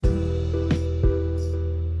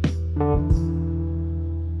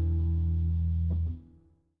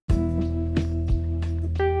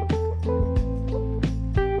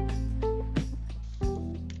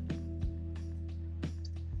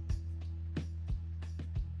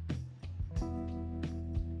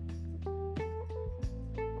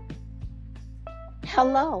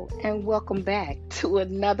Hello, and welcome back to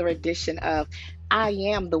another edition of I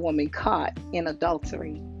Am the Woman Caught in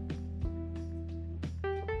Adultery.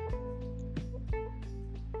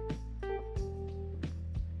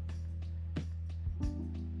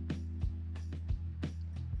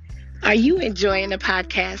 Are you enjoying the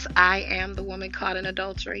podcast, I Am the Woman Caught in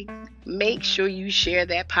Adultery? Make sure you share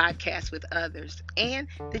that podcast with others and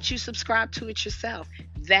that you subscribe to it yourself.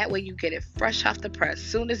 That way you get it fresh off the press.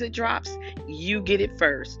 Soon as it drops, you get it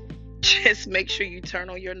first. Just make sure you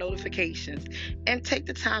turn on your notifications and take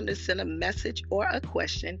the time to send a message or a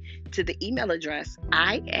question to the email address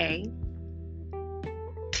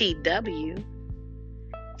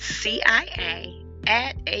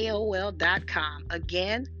iatwcia@aol.com.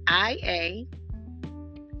 Again,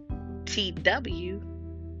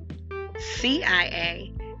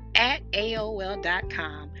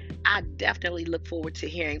 iatwcia@aol.com. I definitely look forward to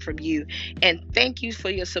hearing from you. And thank you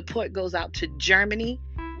for your support goes out to Germany,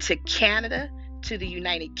 to Canada, to the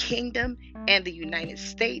United Kingdom, and the United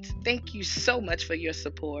States. Thank you so much for your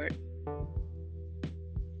support.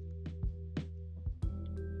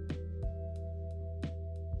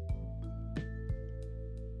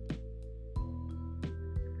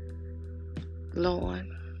 Lord,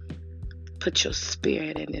 put your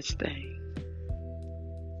spirit in this thing.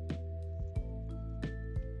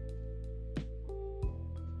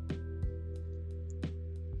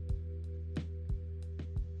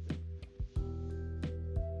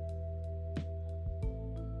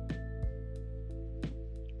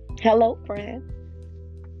 Hello, friends,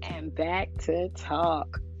 and back to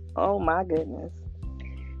talk. Oh my goodness.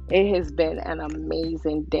 It has been an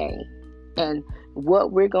amazing day. And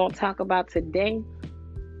what we're going to talk about today,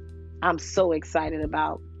 I'm so excited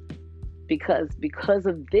about because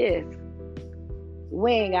of this,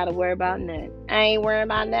 we ain't got to worry about nothing. I ain't worrying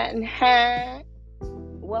about nothing. Huh?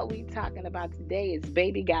 What we talking about today is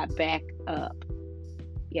baby got back up.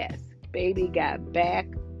 Yes, baby got back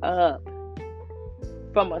up.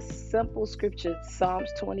 From a simple scripture,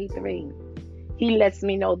 Psalms 23. He lets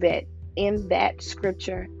me know that in that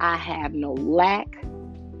scripture, I have no lack,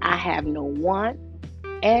 I have no want,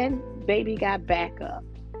 and baby got back up.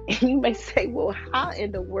 And you may say, well, how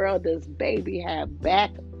in the world does baby have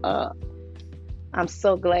back up? I'm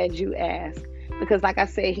so glad you asked. Because like I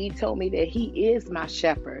said, he told me that he is my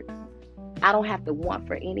shepherd. I don't have to want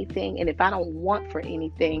for anything. And if I don't want for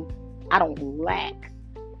anything, I don't lack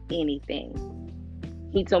anything.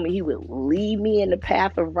 He told me he would lead me in the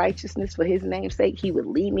path of righteousness for his name's sake. He would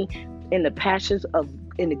lead me in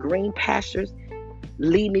the green pastures,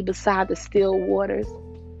 lead me beside the still waters.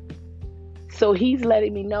 So he's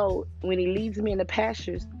letting me know when he leads me in the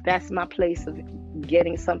pastures, that's my place of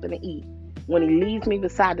getting something to eat. When he leads me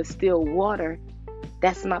beside the still water,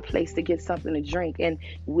 that's my place to get something to drink. And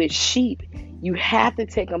with sheep, you have to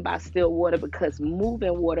take them by still water because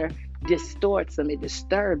moving water distorts them, it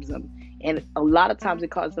disturbs them. And a lot of times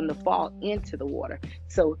it causes them to fall into the water.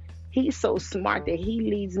 So he's so smart that he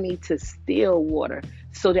leads me to still water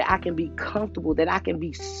so that I can be comfortable, that I can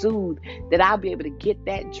be soothed, that I'll be able to get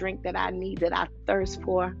that drink that I need, that I thirst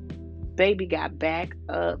for. Baby got back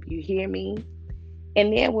up. You hear me?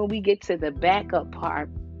 And then when we get to the backup part,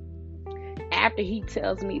 after he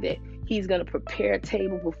tells me that he's going to prepare a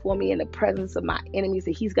table before me in the presence of my enemies,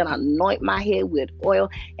 and he's going to anoint my head with oil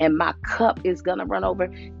and my cup is going to run over.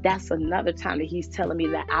 That's another time that he's telling me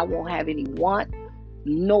that I won't have any want,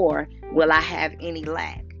 nor will I have any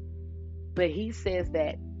lack. But he says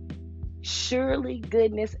that surely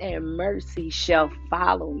goodness and mercy shall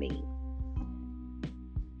follow me.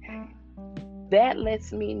 That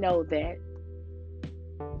lets me know that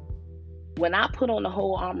when I put on the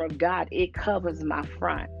whole armor of God, it covers my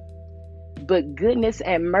front. But goodness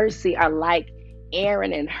and mercy are like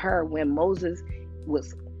Aaron and Hur when Moses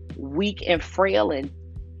was weak and frail, and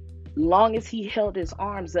long as he held his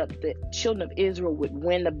arms up, the children of Israel would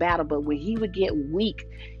win the battle. But when he would get weak,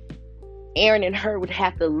 Aaron and Hur would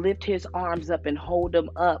have to lift his arms up and hold them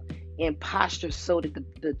up in posture so that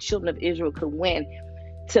the children of Israel could win.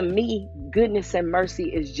 To me, goodness and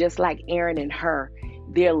mercy is just like Aaron and Hur.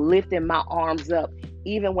 They're lifting my arms up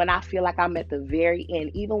even when I feel like I'm at the very end,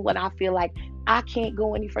 even when I feel like I can't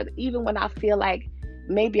go any further, even when I feel like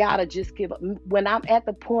maybe I ought to just give up. When I'm at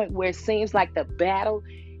the point where it seems like the battle,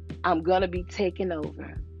 I'm going to be taken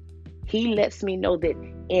over. He lets me know that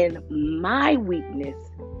in my weakness,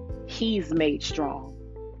 he's made strong.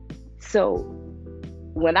 So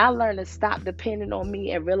when I learned to stop depending on me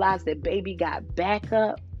and realize that baby got back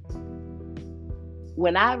up,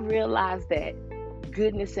 when I realized that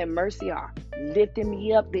goodness and mercy are lifting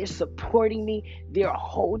me up, they're supporting me, they're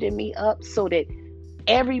holding me up so that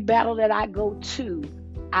Every battle that I go to,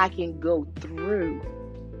 I can go through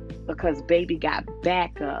because baby got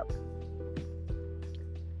back up.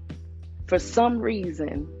 For some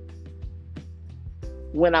reason,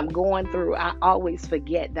 when I'm going through, I always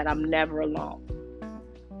forget that I'm never alone.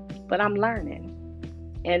 But I'm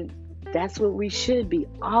learning. And that's what we should be,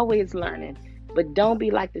 always learning. But don't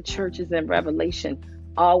be like the churches in Revelation,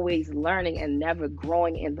 always learning and never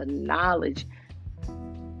growing in the knowledge.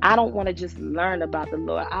 I don't want to just learn about the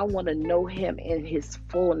Lord. I want to know him in his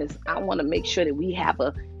fullness. I want to make sure that we have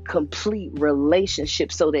a complete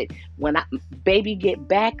relationship so that when baby get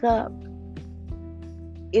back up,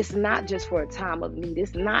 it's not just for a time of need.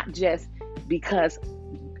 It's not just because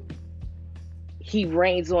he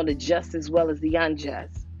reigns on the just as well as the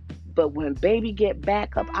unjust. But when baby get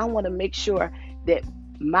back up, I want to make sure that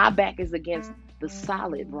my back is against the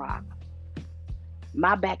solid rock.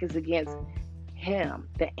 My back is against him,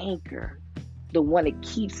 the anchor, the one that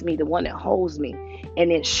keeps me, the one that holds me. And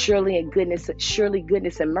then surely goodness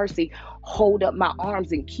and mercy hold up my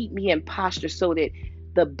arms and keep me in posture so that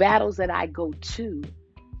the battles that I go to,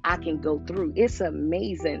 I can go through. It's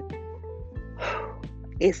amazing.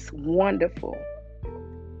 It's wonderful.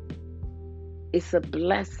 It's a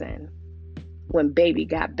blessing when baby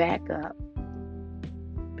got back up.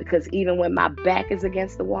 Because even when my back is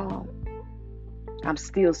against the wall, I'm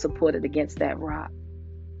still supported against that rock.